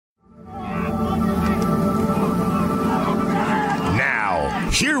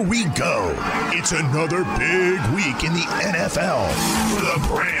Here we go. It's another big week in the NFL for the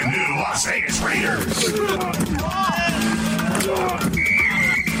brand new Las Vegas Raiders.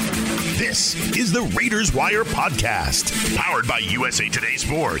 This is the Raiders Wire podcast, powered by USA Today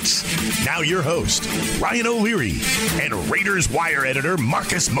Sports. Now your host, Ryan O'Leary, and Raiders Wire editor,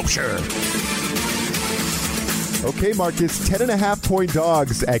 Marcus Mosher. Okay, Marcus, 10.5-point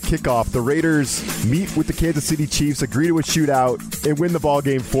dogs at kickoff. The Raiders meet with the Kansas City Chiefs, agree to a shootout, and win the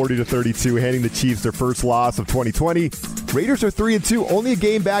ballgame 40-32, handing the Chiefs their first loss of 2020. Raiders are 3-2, only a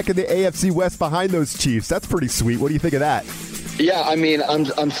game back in the AFC West behind those Chiefs. That's pretty sweet. What do you think of that? Yeah, I mean,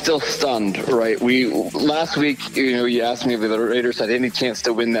 I'm still stunned, right? Last week, you asked me if the Raiders had any chance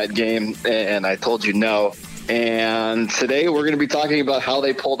to win that game, and I told you no. And today we're going to be talking about how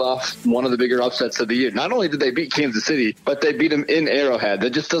they pulled off one of the bigger upsets of the year. Not only did they beat Kansas City, but they beat them in Arrowhead.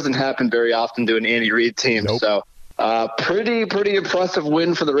 That just doesn't happen very often to an Andy Reid team. Nope. So pretty impressive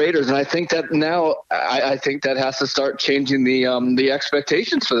win for the Raiders. And I think that now I think that has to start changing the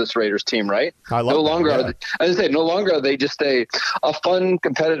expectations for this Raiders team, right? I love no longer that, yeah. As I say, no longer are they just a fun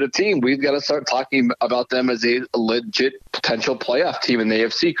competitive team. We've got to start talking about them as a legit potential playoff team in the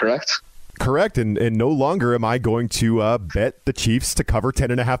AFC, correct? Correct, and no longer am I going to bet the Chiefs to cover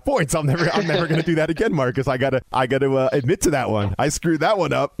 10.5 points. I'm never going to do that again, Marcus. I gotta admit to that one. I screwed that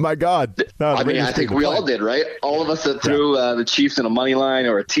one up. My God. No, I think we all did, right? All of us that threw the Chiefs in a money line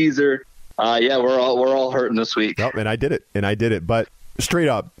or a teaser. We're all hurting this week. Yep, and I did it. But straight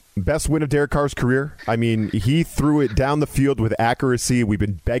up, best win of Derek Carr's career. I mean, he threw it down the field with accuracy. We've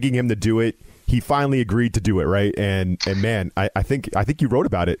been begging him to do it. He finally agreed to do it, right? And man, I think you wrote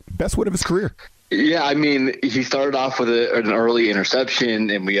about it. Best win of his career. Yeah, I mean, he started off with an early interception,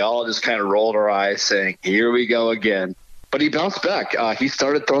 and we all just kind of rolled our eyes saying, here we go again. But he bounced back. He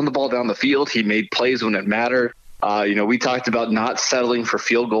started throwing the ball down the field. He made plays when it mattered. We talked about not settling for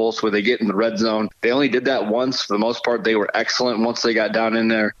field goals where they get in the red zone. They only did that once. For the most part, they were excellent once they got down in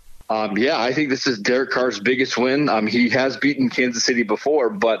there. I think this is Derek Carr's biggest win. He has beaten Kansas City before,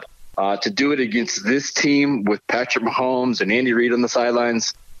 but to do it against this team with Patrick Mahomes and Andy Reid on the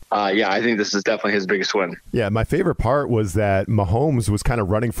sidelines, I think this is definitely his biggest win. Yeah, my favorite part was that Mahomes was kind of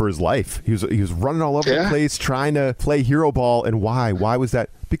running for his life. He was running all over the place, trying to play hero ball. And why? Why was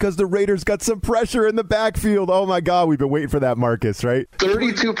that? Because the Raiders got some pressure in the backfield. Oh, my God, we've been waiting for that, Marcus, right?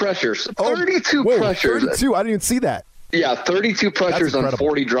 32 pressures. 32 whoa, pressures. 32? I didn't even see that. Yeah, 32 pressures on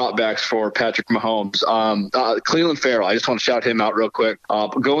 40 dropbacks for Patrick Mahomes. Cleveland Farrell, I just want to shout him out real quick.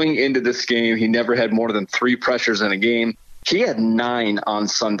 Going into this game, he never had more than 3 pressures in a game. He had 9 on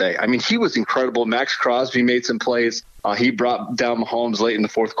Sunday. I mean, he was incredible. Max Crosby made some plays. He brought down Mahomes late in the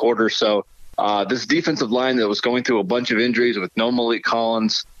fourth quarter. So this defensive line that was going through a bunch of injuries with no Malik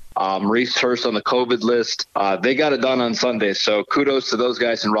Collins, Maurice Hurst on the COVID list, they got it done on Sunday. So kudos to those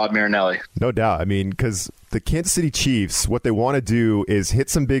guys and Rod Marinelli. No doubt. I mean, because the Kansas City Chiefs, what they want to do is hit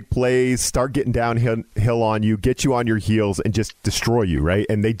some big plays, start getting downhill on you, get you on your heels, and just destroy you, right?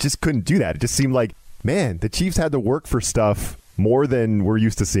 And they just couldn't do that. It just seemed like, man, the Chiefs had to work for stuff more than we're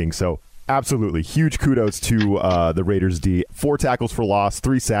used to seeing. So absolutely, huge kudos to the Raiders D. 4 tackles for loss,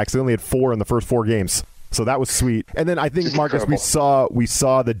 3 sacks. They only had 4 in the first 4 games. So that was sweet. And then I think, Marcus, we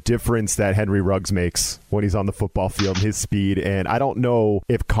saw the difference that Henry Ruggs makes when he's on the football field, his speed. And I don't know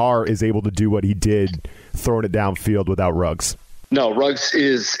if Carr is able to do what he did throwing it downfield without Ruggs. No, Ruggs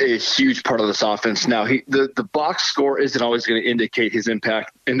is a huge part of this offense. Now, the box score isn't always going to indicate his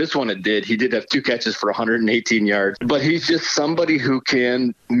impact. In this one, it did. He did have 2 catches for 118 yards. But he's just somebody who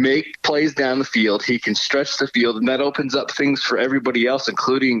can make plays down the field. He can stretch the field, and that opens up things for everybody else,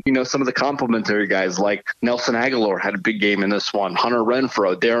 including, some of the complementary guys like Nelson Aguilar had a big game in this one, Hunter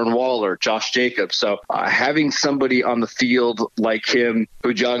Renfrow, Darren Waller, Josh Jacobs. So having somebody on the field like him,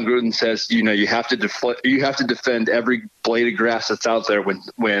 who John Gruden says, you have to defend every blade of grass that's out there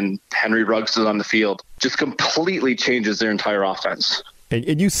when Henry Ruggs is on the field, just completely changes their entire offense.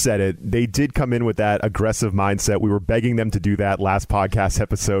 And you said it. They did come in with that aggressive mindset. We were begging them to do that last podcast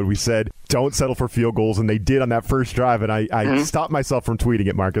episode. We said, don't settle for field goals, and they did on that first drive. And I stopped myself from tweeting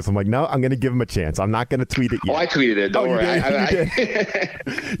it, Marcus. I'm like, no, I'm going to give them a chance. I'm not going to tweet it yet. Oh, I tweeted it. Don't worry. You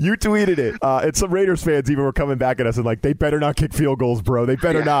did. You tweeted it. And some Raiders fans even were coming back at us and like, they better not kick field goals, bro. They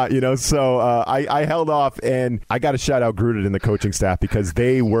better not, So I held off, and I got to shout out Gruden and the coaching staff because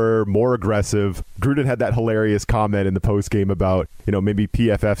they were more aggressive. Gruden had that hilarious comment in the postgame about, maybe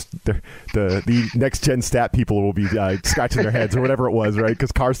PFF's, the next-gen stat people will be scratching their heads or whatever it was, right?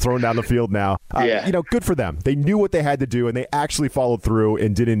 Because Carr's thrown down the field now. Good for them. They knew what they had to do, and they actually followed through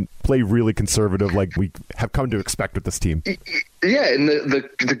and didn't play really conservative like we have come to expect with this team. Yeah, and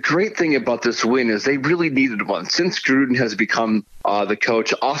the great thing about this win is they really needed one. Since Gruden has become the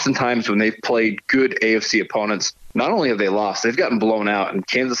coach, oftentimes when they've played good AFC opponents, not only have they lost, they've gotten blown out. And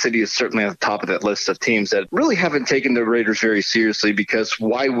Kansas City is certainly at the top of that list of teams that really haven't taken the Raiders very seriously, because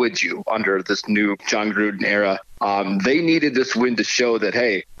why would you under this new John Gruden era? They needed this win to show that,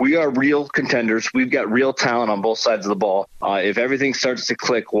 hey, we are real contenders. We've got real talent on both sides of the ball. If everything starts to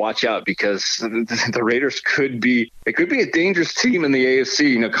click, watch out, because the Raiders could be a dangerous team in the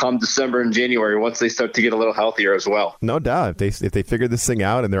AFC, come December and January, once they start to get a little healthier as well. No doubt. If they figure this thing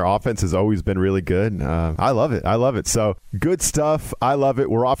out, and their offense has always been really good, I love it. So good stuff. I love it.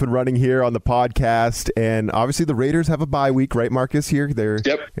 We're off and running here on the podcast, and obviously the Raiders have a bye week, right, Marcus? Here, they're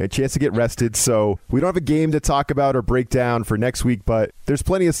a chance to get rested, so we don't have a game to talk about or break down for next week, but there's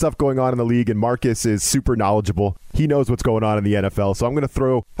plenty of stuff going on in the league, and Marcus is super knowledgeable. He knows what's going on in the NFL, so I'm going to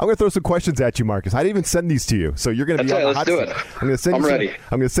throw some questions at you, Marcus. I didn't even send these to you, so you're going to be on the hot seat. Let's do it. I'm ready.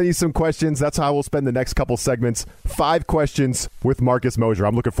 I'm going to send you some questions. That's how we'll spend the next couple segments. 5 questions with Marcus Mosher.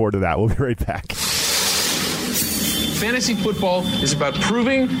 I'm looking forward to that. We'll be right back. Fantasy football is about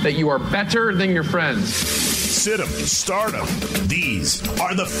proving that you are better than your friends. Sit 'em, start 'em. These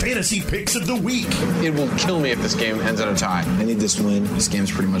are the fantasy picks of the week. It will kill me if this game ends in a tie. I need this win. This game's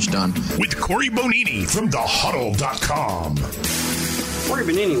pretty much done. With Corey Bonini from thehuddle.com. Corey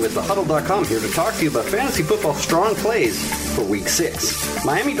Bonini with thehuddle.com here to talk to you about fantasy football strong plays for Week 6.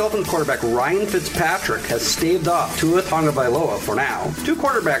 Miami Dolphins quarterback Ryan Fitzpatrick has staved off Tua Tagovailoa for now. 2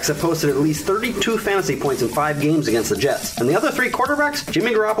 quarterbacks have posted at least 32 fantasy points in 5 games against the Jets. And the other 3 quarterbacks,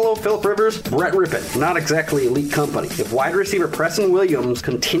 Jimmy Garoppolo, Phillip Rivers, Brett Rippett. Not exactly elite company. If wide receiver Preston Williams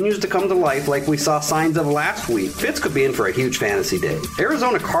continues to come to life like we saw signs of last week, Fitz could be in for a huge fantasy day.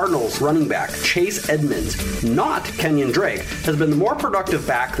 Arizona Cardinals running back Chase Edmonds, not Kenyon Drake, has been the more productive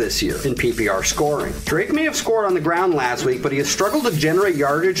back this year in PPR scoring. Drake may have scored on the ground last week, but he has struggled to generate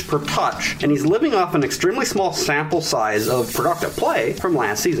yardage per touch, and he's living off an extremely small sample size of productive play from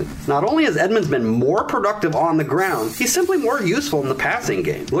last season. Not only has Edmonds been more productive on the ground, he's simply more useful in the passing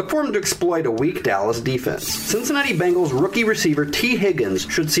game. Look for him to exploit a weak Dallas defense. Cincinnati Bengals rookie receiver T. Higgins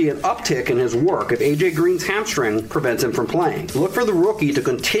should see an uptick in his work if A.J. Green's hamstring prevents him from playing. Look for the rookie to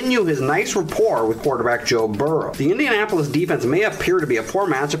continue his nice rapport with quarterback Joe Burrow. The Indianapolis defense may appear to be a poor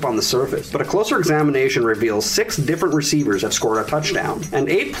matchup on the surface, but a closer examination reveals 6 different receivers have scored a touchdown, and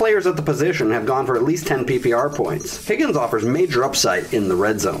 8 players at the position have gone for at least 10 PPR points. Higgins offers major upside in the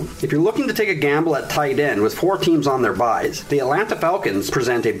red zone. If you're looking to take a gamble at tight end with 4 teams on their byes, the Atlanta Falcons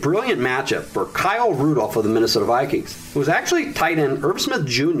present a brilliant matchup for Kyle Rudolph of the Minnesota Vikings. It was actually tight end Irv Smith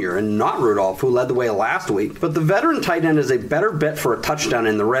Jr. and not Rudolph who led the way last week, but the veteran tight end is a better bet for a touchdown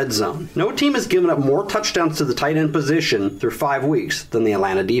in the red zone. No team has given up more touchdowns to the tight end position through 5 weeks than the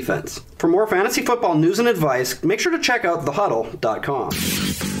Atlanta defense. For more fantasy football news and advice, make sure to check out thehuddle.com.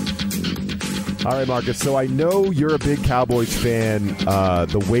 All right, Marcus, so I know you're a big Cowboys fan.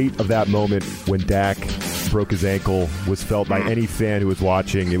 The weight of that moment when Dak broke his ankle was felt by any fan who was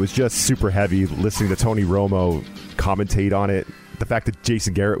watching. It was just super heavy listening to Tony Romo commentate on it. The fact that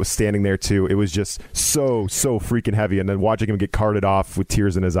Jason Garrett was standing there too, it was just so freaking heavy. And then watching him get carted off with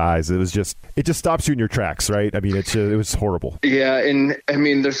tears in his eyes, it just stops you in your tracks, right? I mean, it was horrible. Yeah, and I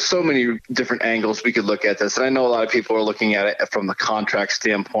mean, there's so many different angles we could look at this. And I know a lot of people are looking at it from the contract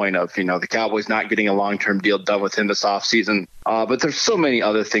standpoint of, the Cowboys not getting a long-term deal done with him this offseason. But there's so many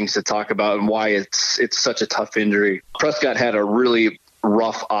other things to talk about and why it's such a tough injury. Prescott had a really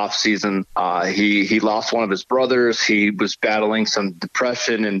rough offseason. He lost one of his brothers. He was battling some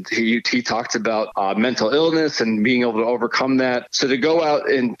depression, and he talked about mental illness and being able to overcome that. So to go out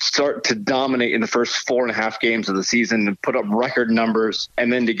and start to dominate in the first 4.5 games of the season and put up record numbers,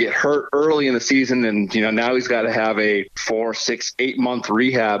 and then to get hurt early in the season, and now he's got to have a 4, 6, 8 month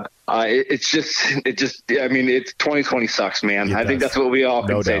rehab. It's 2020 sucks, man. I think that's what we all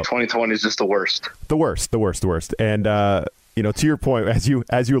can say. 2020 is just the worst. The worst. And to your point, as you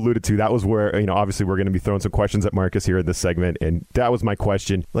alluded to, that was where, obviously we're going to be throwing some questions at Marcus here in this segment. And that was my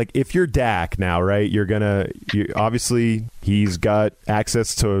question. Like, if you're Dak now, right, obviously he's got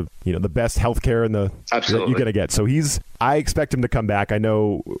access to, the best healthcare that you're going to get. So I expect him to come back. I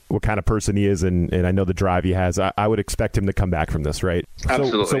know what kind of person he is, and I know the drive he has. I would expect him to come back from this, right?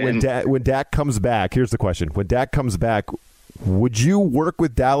 Absolutely. So when Dak comes back, here's the question. When Dak comes back, would you work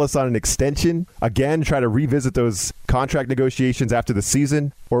with Dallas on an extension? Again, try to revisit those contract negotiations after the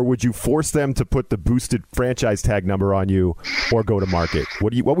season? Or would you force them to put the boosted franchise tag number on you or go to market?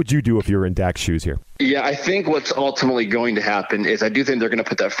 What would you do if you were in Dak's shoes here? Yeah, I think what's ultimately going to happen is I do think they're going to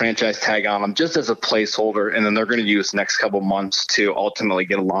put that franchise tag on him just as a placeholder, and then they're going to use the next couple months to ultimately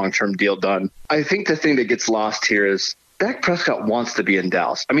get a long-term deal done. I think the thing that gets lost here is Dak Prescott wants to be in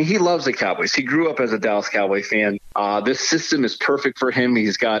Dallas. I mean, he loves the Cowboys. He grew up as a Dallas Cowboy fan. This system is perfect for him.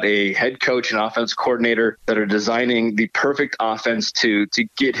 He's got a head coach and offense coordinator that are designing the perfect offense to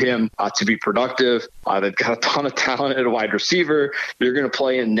get him to be productive. They've got a ton of talent at a wide receiver. They're going to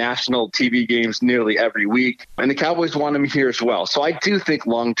play in national TV games nearly every week. And the Cowboys want him here as well. So I do think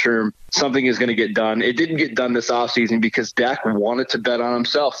long-term something is going to get done. It didn't get done this offseason because Dak wanted to bet on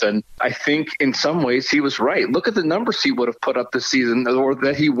himself. And I think in some ways he was right. Look at the numbers he would have put up this season, or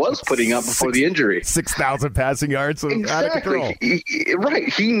that he was putting up before the injury. 6,000 passing yards. Exactly. Out of control. Right.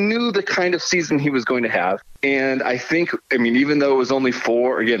 He knew the kind of season he was going to have. And I think, even though it was only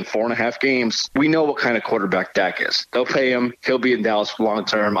 4.5 games, we know what kind of quarterback Dak is. They'll pay him. He'll be in Dallas for long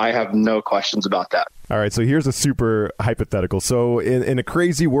term. I have no questions about that. All right, so here's a super hypothetical. So in a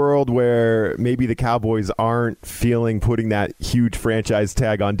crazy world where maybe the Cowboys aren't feeling putting that huge franchise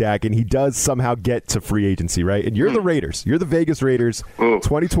tag on Dak, and he does somehow get to free agency, right? And you're the Raiders. You're the Vegas Raiders,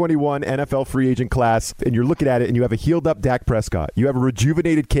 2021 NFL free agent class, and you're looking at it, and you have a healed-up Dak Prescott. You have a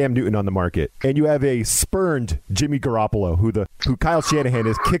rejuvenated Cam Newton on the market, and you have a spurned Jimmy Garoppolo, who Kyle Shanahan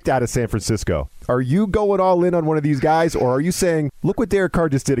has kicked out of San Francisco. Are you going all in on one of these guys, or are you saying, look what Derek Carr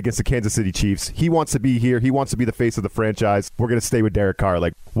just did against the Kansas City Chiefs. He wants to be here. He wants to be the face of the franchise. We're going to stay with Derek Carr.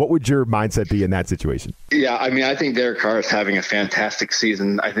 Like, what would your mindset be in that situation? Yeah, I think Derek Carr is having a fantastic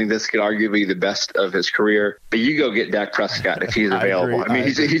season. I think this could arguably be the best of his career. But you go get Dak Prescott if he's available.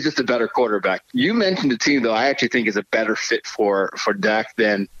 He's just a better quarterback. You mentioned a team, though, I actually think is a better fit for Dak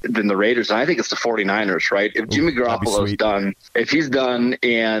than the Raiders. And I think it's the 49ers, right? If Jimmy Garoppolo's done, if he's done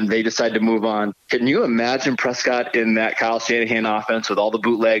and they decide to move on, can you imagine Prescott in that Kyle Shanahan offense with all the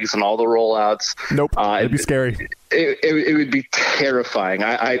bootlegs and all the rollouts? Nope. It'd be scary. It would be terrifying.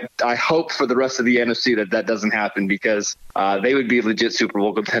 I hope for the rest of the NFC that doesn't happen, because they would be legit Super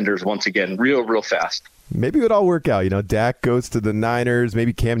Bowl contenders once again, real fast. Maybe it would all work out. Dak goes to the Niners.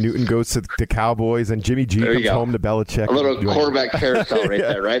 Maybe Cam Newton goes to the Cowboys, and Jimmy G comes home to Belichick. A little quarterback carousel right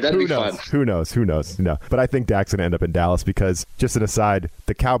there, right? That'd be fun. Who knows? No. But I think Dak's going to end up in Dallas because, just an aside,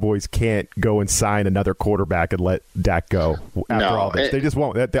 the Cowboys can't go and sign another quarterback and let Dak go after all this. They just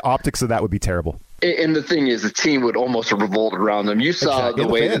won't. The optics of that would be terrible. And the thing is, the team would almost revolt around them. You saw the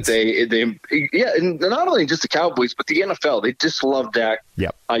way that they and not only just the Cowboys, but the NFL, they just love Dak.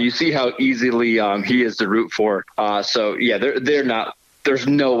 Yep. You see how easily he is to root for. They're not. There's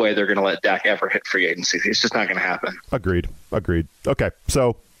no way they're going to let Dak ever hit free agency. It's just not going to happen. Agreed. Okay,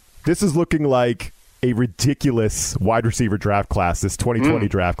 so this is looking like a ridiculous wide receiver draft class, this 2020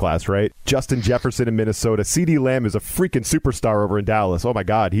 draft class, right? Justin Jefferson in Minnesota. CeeDee Lamb is a freaking superstar over in Dallas. Oh, my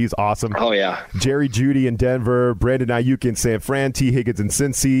God, he's awesome. Oh, yeah. Jerry Jeudy in Denver, Brandon Ayuk in San Fran, T. Higgins in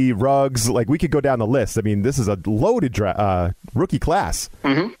Cincy, Ruggs. Like, we could go down the list. I mean, this is a loaded rookie class.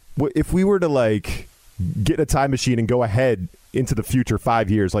 Mm-hmm. If we were to, get a time machine and go ahead into the future 5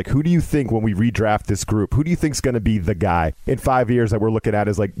 years, who do you think when we redraft this group, who do you think is going to be the guy in 5 years that we're looking at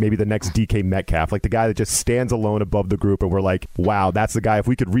as maybe the next DK Metcalf, the guy that just stands alone above the group and we're like, wow, that's the guy. If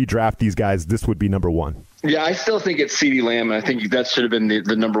we could redraft these guys, this would be number one. Yeah, I still think it's CeeDee Lamb, and I think that should have been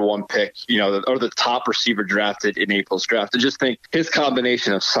the number one pick, or the top receiver drafted in April's draft. I just think his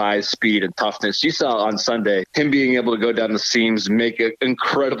combination of size, speed, and toughness. You saw on Sunday him being able to go down the seams, make an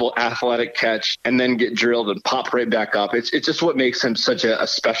incredible athletic catch, and then get drilled and pop right back up. It's just what makes him such a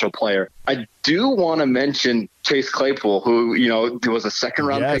special player. I do want to mention Chase Claypool, who was a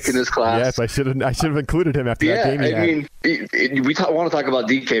second-round pick in this class. Yes, I should have included him after that game. We want to talk about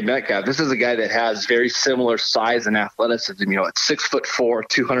DK Metcalf. This is a guy that has very similar size and athleticism. At 6'4",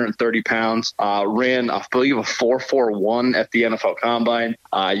 230 pounds, ran I believe a 4.41 at the NFL Combine.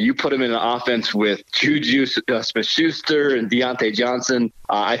 You put him in an offense with Juju Smith-Schuster and Deontay Johnson.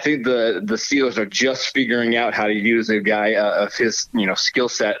 I think the Steelers are just figuring out how to use a guy of his skill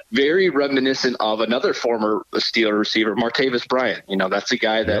set. Very reminiscent of another former Steeler receiver, Martavis Bryant. That's a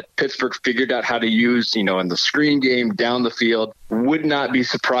guy that Pittsburgh figured out how to use, in the screen game, down the field. Would not be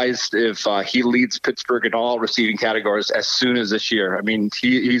surprised if he leads Pittsburgh in all receiving categories as soon as this year. I mean,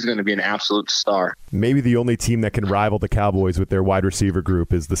 he's going to be an absolute star. Maybe the only team that can rival the Cowboys with their wide receiver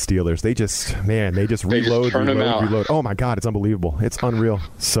group is the Steelers. They just reload. Oh, my God, it's unbelievable. It's unreal.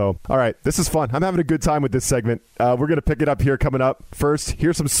 So, all right, this is fun. I'm having a good time with this segment. We're going to pick it up here coming up. First,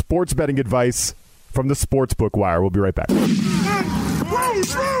 here's some sports betting advice from the Sportsbook Wire. We'll be right back.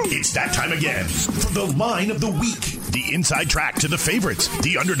 It's that time again for the line of the week. The inside track to the favorites,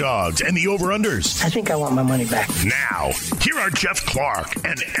 the underdogs, and the over-unders. I think I want my money back. Now, here are Jeff Clark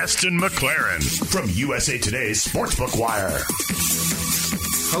and Eston McLaren from USA Today's Sportsbook Wire.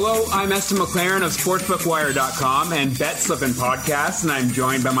 Hello, I'm Eston McLaren of SportsbookWire.com and BetSlippin' Podcast, and I'm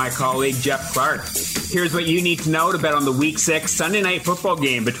joined by my colleague Jeff Clark. Here's what you need to know to bet on the Week 6 Sunday night football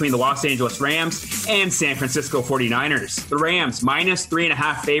game between the Los Angeles Rams and San Francisco 49ers. The Rams, minus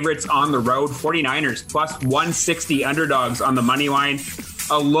 3.5 favorites on the road. 49ers, plus 160 underdogs on the money line.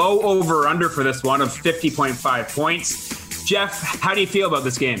 A low over-under for this one of 50.5 points. Jeff, how do you feel about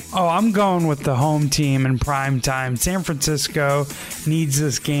this game? Oh, I'm going with the home team in prime time. San Francisco needs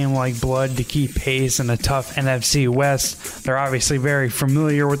this game like blood to keep pace in a tough NFC West. They're obviously very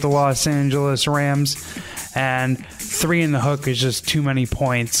familiar with the Los Angeles Rams, and 3 in the hook is just too many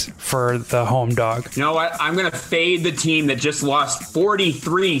points for the home dog. You know what? I'm going to fade the team that just lost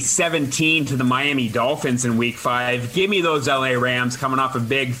 43-17 to the Miami Dolphins in Week 5. Give me those LA Rams coming off a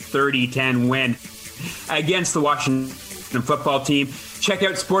big 30-10 win against the Washington football team. Check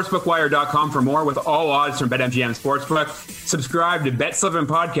out sportsbookwire.com for more with all odds from BetMGM Sportsbook. Subscribe to BetSlippin'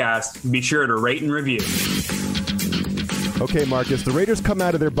 Podcast. Be sure to rate and review. Okay, Marcus, the Raiders come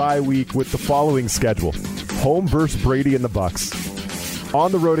out of their bye week with the following schedule. Home versus Brady and the Bucks.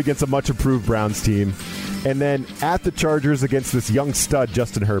 On the road against a much improved Browns team. And then at the Chargers against this young stud,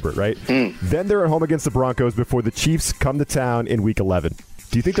 Justin Herbert, right? Then they're at home against the Broncos before the Chiefs come to town in Week 11.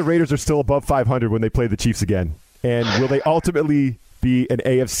 Do you think the Raiders are still above 500 when they play the Chiefs again? And will they ultimately be an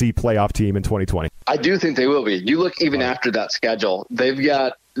AFC playoff team in 2020? I do think they will be. You look even after that schedule, they've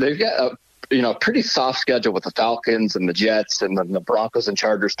got a pretty soft schedule with the Falcons and the Jets and then the Broncos and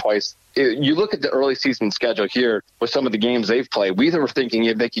Chargers twice. You look at the early season schedule here with some of the games they've played. We were thinking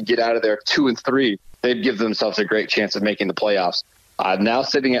if they could get out of there 2-3, they'd give themselves a great chance of making the playoffs. Now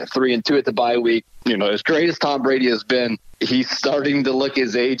sitting at 3-2 at the bye week, as great as Tom Brady has been, he's starting to look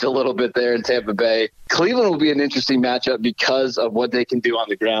his age a little bit there in Tampa Bay. Cleveland will be an interesting matchup because of what they can do on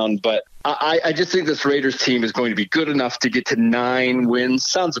the ground. But I just think this Raiders team is going to be good enough to get to 9 wins.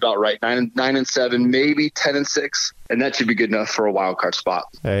 Sounds about right. 9-7, maybe 10-6. And that should be good enough for a wild card spot.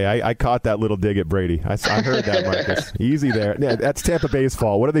 Hey, I caught that little dig at Brady. I heard that, Marcus. Easy there. Yeah, that's Tampa Bay's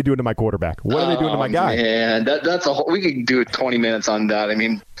fault. What are they doing to my quarterback? What are they doing to my guy? Man, that's a whole, we could do 20 minutes on that. I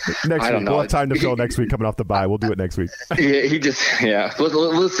mean, next I don't week. know. We'll have time to fill next week coming off the bye. We'll do it next week. Let's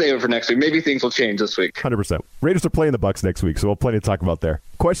save it for next week. Maybe things will change this week. 100%. Raiders are playing the Bucs next week, so we'll have plenty to talk about there.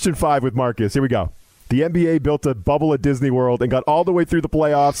 Question 5 with Marcus. Here we go. The NBA built a bubble at Disney World and got all the way through the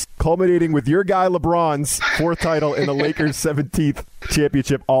playoffs, culminating with your guy LeBron's 4th title and the Lakers' 17th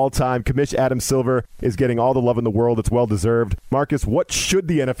championship all-time. Commish Adam Silver is getting all the love in the world. It's well-deserved. Marcus, what should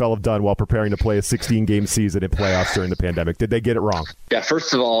the NFL have done while preparing to play a 16-game season in playoffs during the pandemic? Did they get it wrong? Yeah,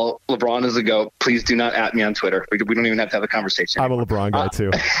 first of all, LeBron is a GOAT. Please do not at me on Twitter. We don't even have to have a conversation anymore. I'm a LeBron guy,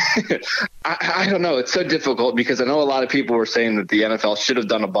 too. I don't know. It's so difficult because I know a lot of people were saying that the NFL should have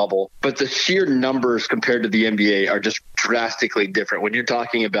done a bubble, but the sheer numbers compared to the NBA are just drastically different. When you're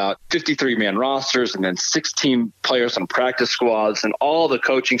talking about 53-man rosters and then 16 players on practice squads and all the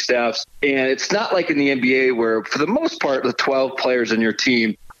coaching staffs, and it's not like in the NBA where, for the most part, the 12 players in your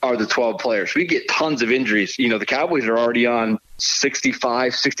team are the 12 players. We get tons of injuries. The Cowboys are already on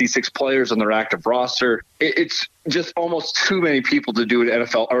 65, 66 players on their active roster. It's just almost too many people to do an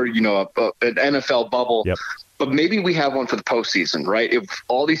NFL or, an NFL bubble. Yep. But maybe we have one for the postseason, right? If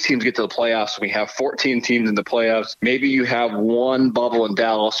all these teams get to the playoffs, we have 14 teams in the playoffs. Maybe you have one bubble in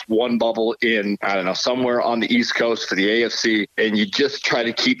Dallas, one bubble in, somewhere on the East Coast for the AFC, and you just try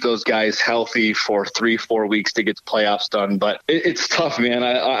to keep those guys healthy for 3-4 weeks to get the playoffs done. But it's tough, man.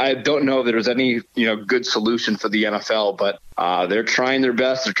 I don't know if there's any, good solution for the NFL, but they're trying their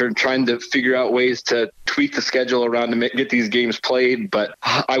best. They're trying to figure out ways to tweak the schedule around to get these games played. But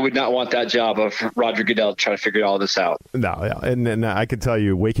I would not want that job of Roger Goodell trying to figure all this out. No, yeah. And I can tell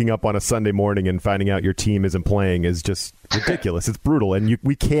you, waking up on a Sunday morning and finding out your team isn't playing is just ridiculous. It's brutal, and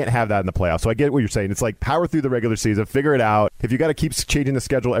we can't have that in the playoffs. So I get what you're saying. It's like power through the regular season, figure it out. If you got to keep changing the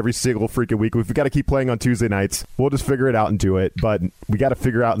schedule every single freaking week, if we got to keep playing on Tuesday nights, we'll just figure it out and do it. But we got to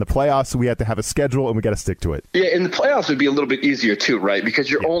figure out in the playoffs, we have to have a schedule, and we got to stick to it. Yeah, in the playoffs would be a little bit easier too, right?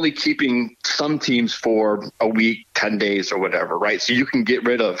 Because you're only keeping some teams for a week, 10 days or whatever, right? So you can get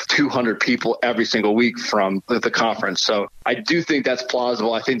rid of 200 people every single week from the conference. So I do think that's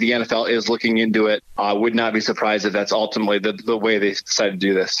plausible. I think the NFL is looking into it. I would not be surprised if that's ultimately the way they decide to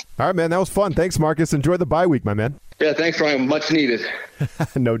do this. All right, man. That was fun. Thanks, Marcus. Enjoy the bye week, my man. Yeah, thanks, Ryan. Much needed.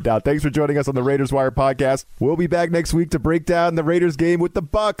 No doubt. Thanks for joining us on the Raiders Wire podcast. We'll be back next week to break down the Raiders game with the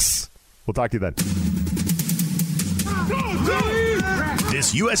Bucs. We'll talk to you then.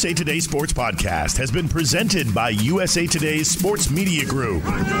 This USA Today Sports Podcast has been presented by USA Today's Sports Media Group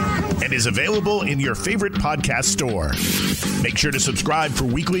and is available in your favorite podcast store. Make sure to subscribe for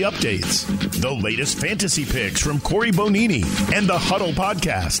weekly updates, the latest fantasy picks from Corey Bonini, and the Huddle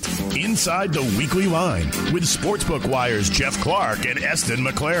podcast, Inside the Weekly Line, with Sportsbook Wire's Jeff Clark and Eston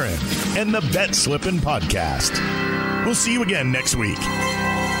McLaren, and the Bet Slippin' podcast. We'll see you again next week.